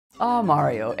Ah,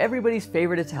 Mario, everybody's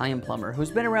favorite Italian plumber, who's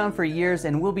been around for years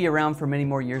and will be around for many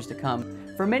more years to come.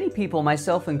 For many people,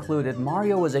 myself included,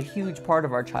 Mario was a huge part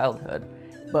of our childhood.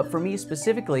 But for me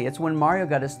specifically, it's when Mario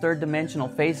got his third-dimensional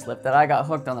facelift that I got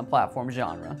hooked on the platform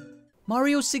genre.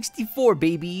 Mario 64,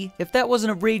 baby! If that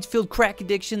wasn't a rage-filled crack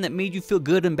addiction that made you feel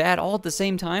good and bad all at the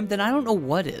same time, then I don't know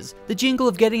what is. The jingle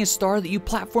of getting a star that you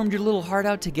platformed your little heart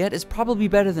out to get is probably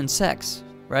better than sex,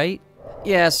 right?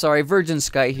 Yeah, sorry, Virgin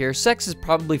Sky here. Sex is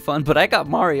probably fun, but I got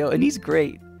Mario, and he's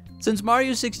great. Since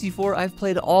Mario 64, I've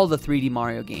played all the 3D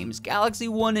Mario games. Galaxy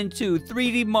 1 and 2,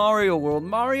 3D Mario World,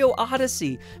 Mario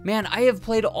Odyssey. Man, I have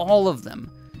played all of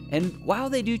them. And while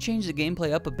they do change the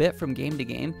gameplay up a bit from game to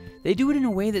game, they do it in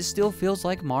a way that still feels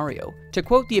like Mario. To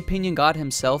quote the opinion god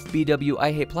himself, BW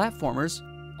I hate platformers,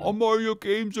 all Mario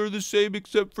games are the same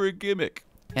except for a gimmick.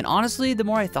 And honestly, the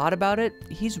more I thought about it,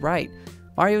 he's right.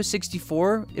 Mario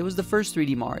 64, it was the first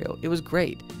 3D Mario. It was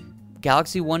great.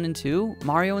 Galaxy 1 and 2,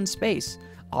 Mario in space.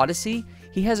 Odyssey,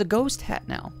 he has a ghost hat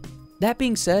now. That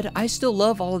being said, I still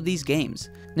love all of these games.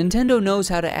 Nintendo knows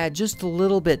how to add just a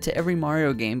little bit to every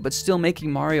Mario game, but still making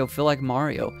Mario feel like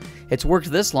Mario. It's worked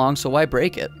this long, so why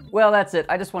break it? Well, that's it.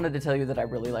 I just wanted to tell you that I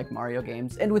really like Mario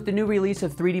games. And with the new release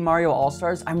of 3D Mario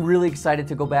All-Stars, I'm really excited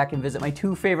to go back and visit my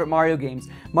two favorite Mario games,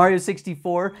 Mario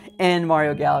 64 and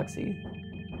Mario Galaxy.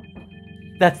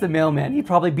 That's the mailman. He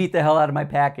probably beat the hell out of my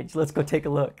package. Let's go take a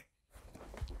look.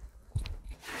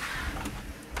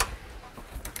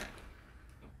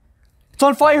 It's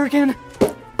on fire again!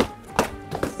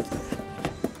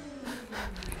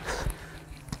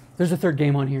 There's a third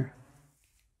game on here.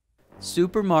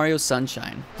 Super Mario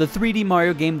Sunshine, the 3D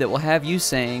Mario game that will have you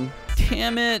saying,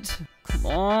 damn it, come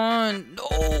on,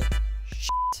 no,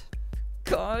 shit,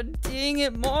 god dang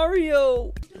it,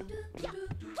 Mario.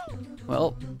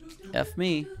 Well, F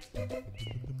me.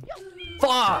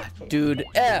 Fuck, dude,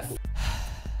 F.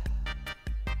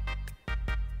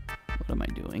 What am I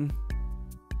doing?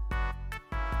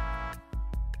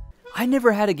 I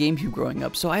never had a GameCube growing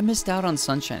up, so I missed out on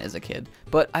Sunshine as a kid,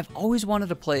 but I've always wanted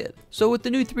to play it. So with the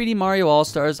new 3D Mario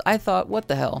All-Stars, I thought, what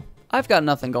the hell? I've got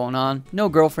nothing going on, no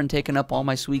girlfriend taking up all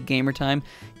my sweet gamer time,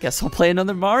 guess I'll play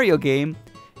another Mario game.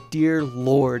 Dear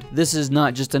Lord, this is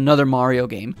not just another Mario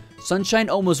game. Sunshine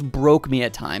almost broke me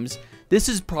at times. This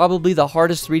is probably the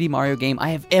hardest 3D Mario game I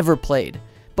have ever played,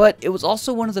 but it was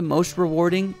also one of the most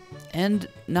rewarding and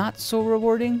not so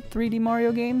rewarding 3D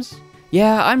Mario games.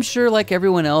 Yeah, I'm sure like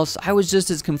everyone else, I was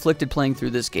just as conflicted playing through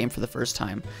this game for the first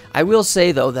time. I will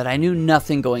say though that I knew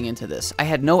nothing going into this. I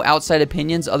had no outside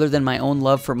opinions other than my own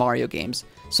love for Mario games.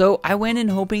 So I went in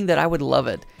hoping that I would love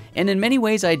it. And in many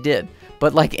ways I did.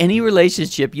 But like any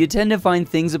relationship, you tend to find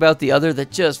things about the other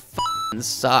that just f***ing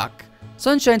suck.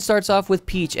 Sunshine starts off with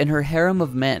Peach and her harem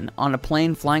of men on a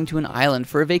plane flying to an island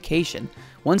for a vacation.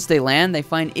 Once they land, they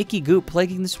find icky goop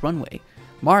plaguing this runway.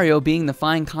 Mario, being the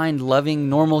fine, kind, loving,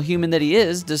 normal human that he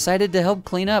is, decided to help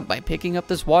clean up by picking up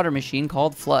this water machine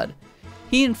called Flood.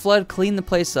 He and Flood clean the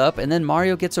place up, and then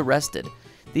Mario gets arrested.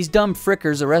 These dumb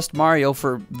frickers arrest Mario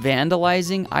for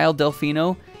vandalizing Isle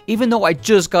Delfino, even though I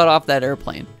just got off that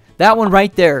airplane. That one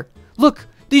right there. Look,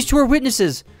 these two are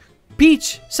witnesses.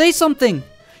 Peach, say something.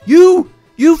 You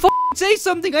f***ing say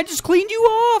something, I just cleaned you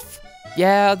off.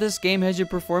 Yeah, this game has you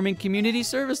performing community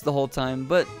service the whole time,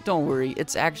 but don't worry,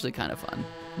 it's actually kind of fun.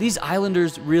 These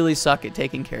islanders really suck at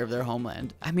taking care of their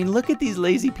homeland. I mean, look at these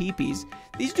lazy peepees.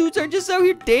 These dudes are just out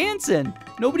here dancing.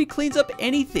 Nobody cleans up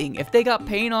anything. If they got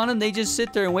paint on them, they just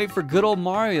sit there and wait for good old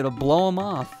Mario to blow them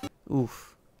off.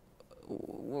 Oof.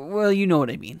 Well, you know what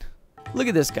I mean. Look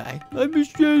at this guy. I've been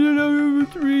stranded out here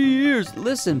for 3 years.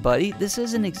 Listen, buddy, this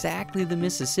isn't exactly the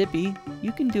Mississippi.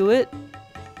 You can do it.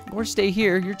 Or stay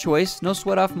here, your choice, no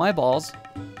sweat off my balls.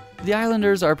 The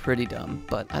Islanders are pretty dumb,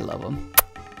 but I love them.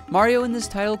 Mario in this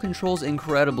title controls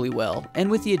incredibly well, and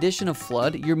with the addition of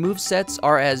Flood, your movesets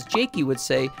are, as Jakey would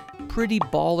say, pretty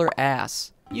baller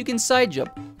ass. You can side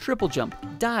jump, triple jump,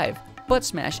 dive, butt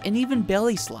smash, and even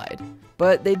belly slide.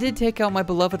 But they did take out my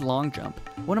beloved long jump,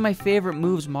 one of my favorite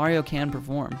moves Mario can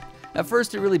perform. At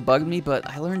first it really bugged me, but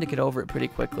I learned to get over it pretty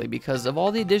quickly because of all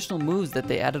the additional moves that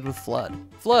they added with Flood.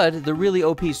 Flood, the really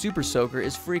OP Super Soaker,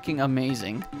 is freaking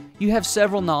amazing. You have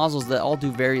several nozzles that all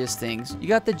do various things. You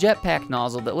got the jetpack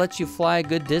nozzle that lets you fly a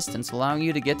good distance, allowing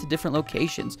you to get to different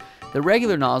locations. The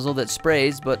regular nozzle that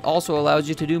sprays, but also allows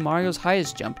you to do Mario's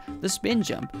highest jump, the spin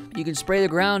jump. You can spray the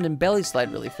ground and belly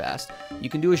slide really fast. You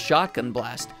can do a shotgun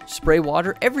blast, spray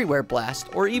water everywhere blast,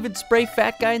 or even spray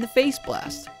fat guy in the face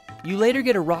blast. You later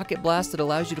get a rocket blast that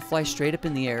allows you to fly straight up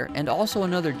in the air, and also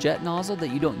another jet nozzle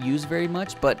that you don't use very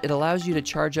much, but it allows you to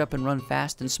charge up and run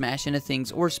fast and smash into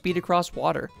things or speed across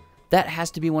water. That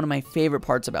has to be one of my favorite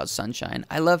parts about Sunshine.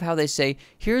 I love how they say,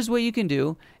 here's what you can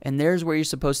do, and there's where you're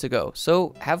supposed to go.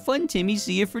 So have fun, Timmy,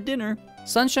 see you for dinner.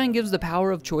 Sunshine gives the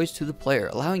power of choice to the player,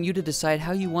 allowing you to decide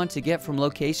how you want to get from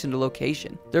location to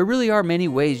location. There really are many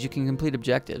ways you can complete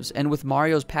objectives, and with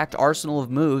Mario's packed arsenal of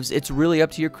moves, it's really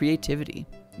up to your creativity.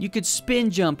 You could spin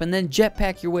jump and then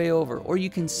jetpack your way over, or you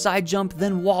can side jump,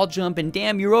 then wall jump, and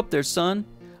damn, you're up there, son.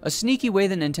 A sneaky way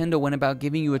that Nintendo went about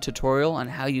giving you a tutorial on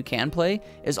how you can play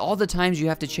is all the times you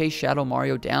have to chase Shadow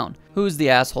Mario down, who's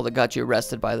the asshole that got you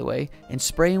arrested by the way, and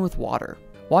spray him with water.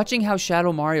 Watching how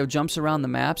Shadow Mario jumps around the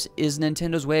maps is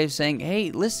Nintendo's way of saying, hey,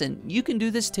 listen, you can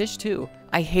do this Tish too.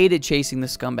 I hated chasing the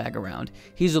scumbag around.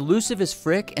 He's elusive as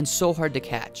frick and so hard to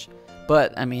catch.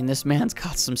 But, I mean, this man's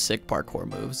got some sick parkour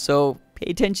moves, so pay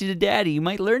attention to Daddy, you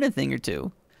might learn a thing or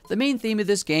two. The main theme of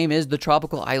this game is the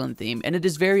tropical island theme, and it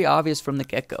is very obvious from the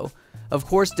get-go. Of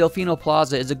course, Delfino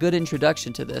Plaza is a good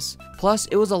introduction to this. Plus,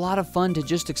 it was a lot of fun to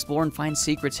just explore and find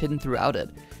secrets hidden throughout it.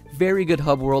 Very good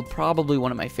hub world, probably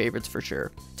one of my favorites for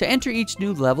sure. To enter each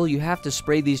new level, you have to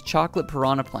spray these chocolate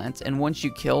piranha plants, and once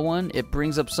you kill one, it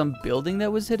brings up some building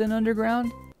that was hidden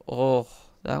underground. Oh,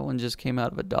 that one just came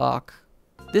out of a dock.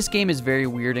 This game is very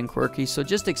weird and quirky, so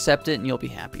just accept it and you'll be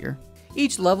happier.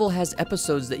 Each level has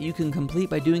episodes that you can complete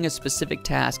by doing a specific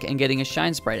task and getting a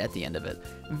shine sprite at the end of it.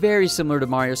 Very similar to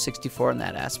Mario 64 in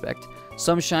that aspect.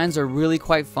 Some shines are really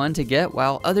quite fun to get,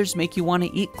 while others make you want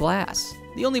to eat glass.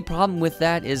 The only problem with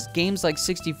that is games like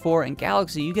 64 and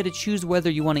Galaxy, you get to choose whether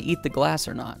you want to eat the glass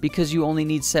or not, because you only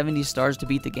need 70 stars to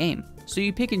beat the game. So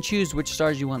you pick and choose which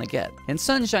stars you want to get. In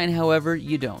Sunshine, however,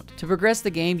 you don't. To progress the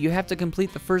game, you have to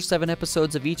complete the first 7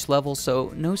 episodes of each level,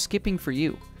 so no skipping for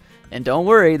you. And don't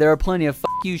worry, there are plenty of f***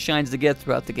 you shines to get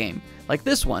throughout the game. Like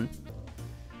this one.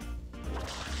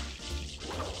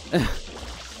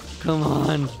 Come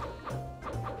on.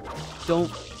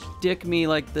 Don't dick me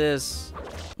like this.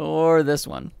 Or this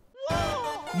one.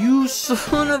 You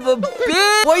son of a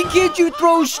bitch! Why can't you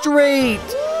throw straight?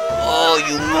 Oh,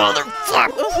 you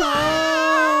motherfucker!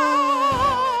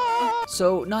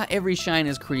 So, not every shine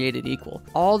is created equal.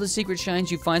 All the secret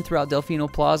shines you find throughout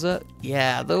Delfino Plaza,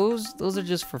 yeah, those are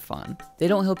just for fun. They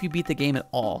don't help you beat the game at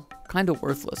all. Kinda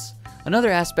worthless. Another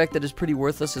aspect that is pretty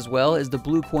worthless as well is the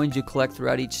blue coins you collect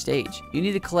throughout each stage. You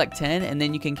need to collect 10 and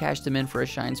then you can cash them in for a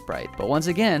shine sprite. But once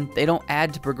again, they don't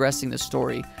add to progressing the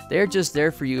story. They're just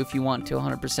there for you if you want to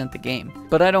 100% the game.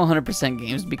 But I don't 100%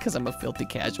 games because I'm a filthy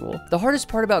casual. The hardest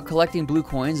part about collecting blue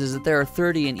coins is that there are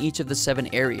 30 in each of the 7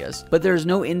 areas, but there is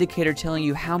no indicator telling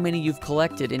you how many you've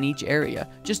collected in each area,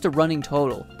 just a running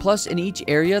total. Plus, in each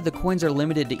area, the coins are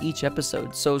limited to each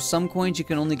episode, so some coins you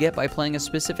can only get by playing a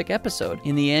specific episode.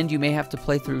 In the end, you may have to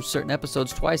play through certain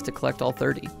episodes twice to collect all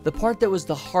 30. The part that was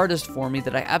the hardest for me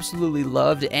that I absolutely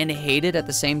loved and hated at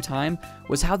the same time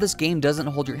was how this game doesn't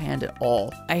hold your hand at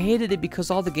all. I hated it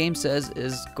because all the game says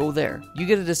is go there. You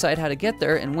get to decide how to get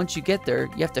there, and once you get there,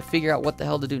 you have to figure out what the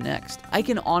hell to do next. I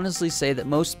can honestly say that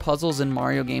most puzzles in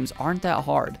Mario games aren't that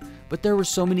hard, but there were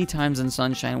so many times in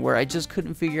Sunshine where I just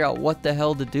couldn't figure out what the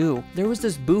hell to do. There was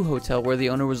this Boo Hotel where the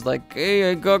owner was like,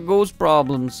 hey, I got ghost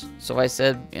problems. So I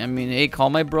said, hey, call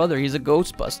my brother, he's a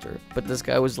ghostbuster. But this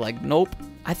guy was like, nope.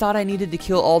 I thought I needed to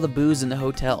kill all the boos in the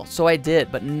hotel, so I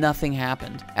did, but nothing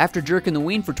happened. After jerking the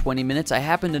ween for 20 minutes, I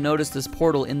happened to notice this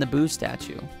portal in the Boo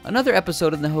statue. Another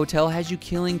episode in the hotel has you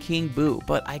killing King Boo,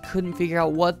 but I couldn't figure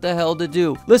out what the hell to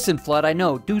do. Listen, Flood, I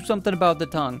know, do something about the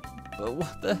tongue. But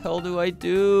what the hell do I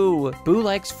do? Boo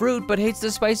likes fruit but hates the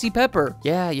spicy pepper.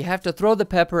 Yeah, you have to throw the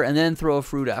pepper and then throw a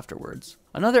fruit afterwards.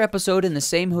 Another episode in the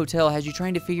same hotel has you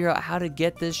trying to figure out how to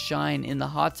get this shine in the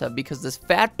hot tub because this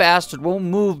fat bastard won't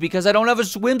move because I don't have a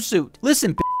swimsuit.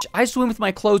 Listen, bitch, I swim with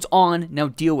my clothes on, now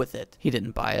deal with it. He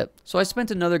didn't buy it. So I spent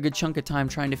another good chunk of time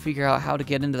trying to figure out how to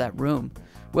get into that room.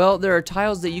 Well, there are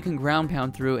tiles that you can ground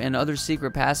pound through and other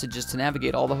secret passages to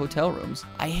navigate all the hotel rooms.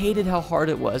 I hated how hard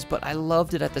it was, but I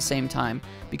loved it at the same time,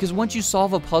 because once you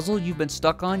solve a puzzle you've been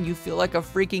stuck on, you feel like a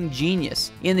freaking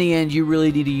genius. In the end, you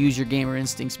really need to use your gamer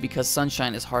instincts because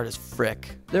Sunshine is hard as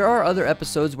frick. There are other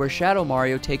episodes where Shadow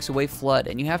Mario takes away Flood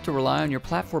and you have to rely on your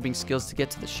platforming skills to get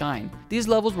to the shine. These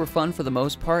levels were fun for the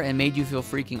most part and made you feel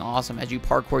freaking awesome as you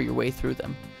parkour your way through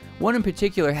them. One in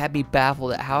particular had me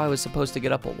baffled at how I was supposed to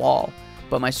get up a wall.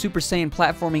 But my Super Saiyan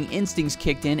platforming instincts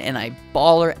kicked in and I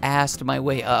baller-assed my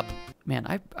way up. Man,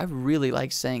 I really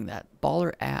like saying that.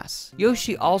 Baller-ass.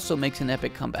 Yoshi also makes an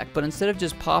epic comeback, but instead of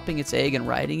just popping its egg and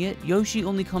riding it, Yoshi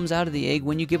only comes out of the egg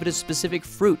when you give it a specific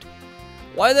fruit.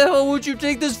 Why the hell would you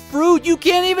take this fruit? You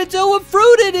can't even tell what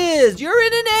fruit it is! You're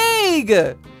in an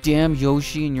egg! Damn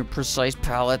Yoshi and your precise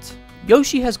palate.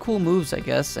 Yoshi has cool moves, I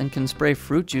guess, and can spray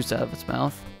fruit juice out of its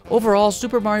mouth. Overall,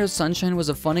 Super Mario Sunshine was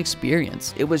a fun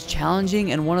experience. It was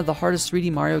challenging and one of the hardest 3D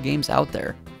Mario games out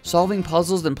there. Solving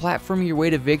puzzles and platforming your way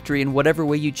to victory in whatever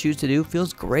way you choose to do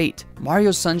feels great.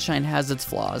 Mario Sunshine has its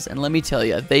flaws, and let me tell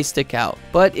you, they stick out.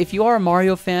 But if you are a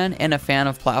Mario fan and a fan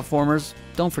of platformers,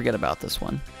 don't forget about this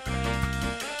one.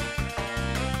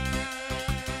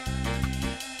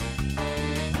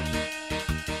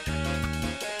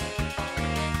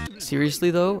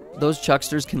 Seriously though, those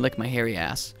chucksters can lick my hairy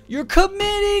ass. You're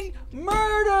committing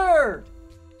murder!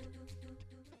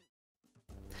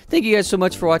 Thank you guys so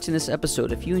much for watching this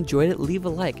episode. If you enjoyed it, leave a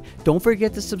like. Don't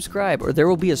forget to subscribe or there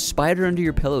will be a spider under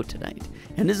your pillow tonight.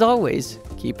 And as always,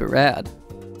 keep it rad.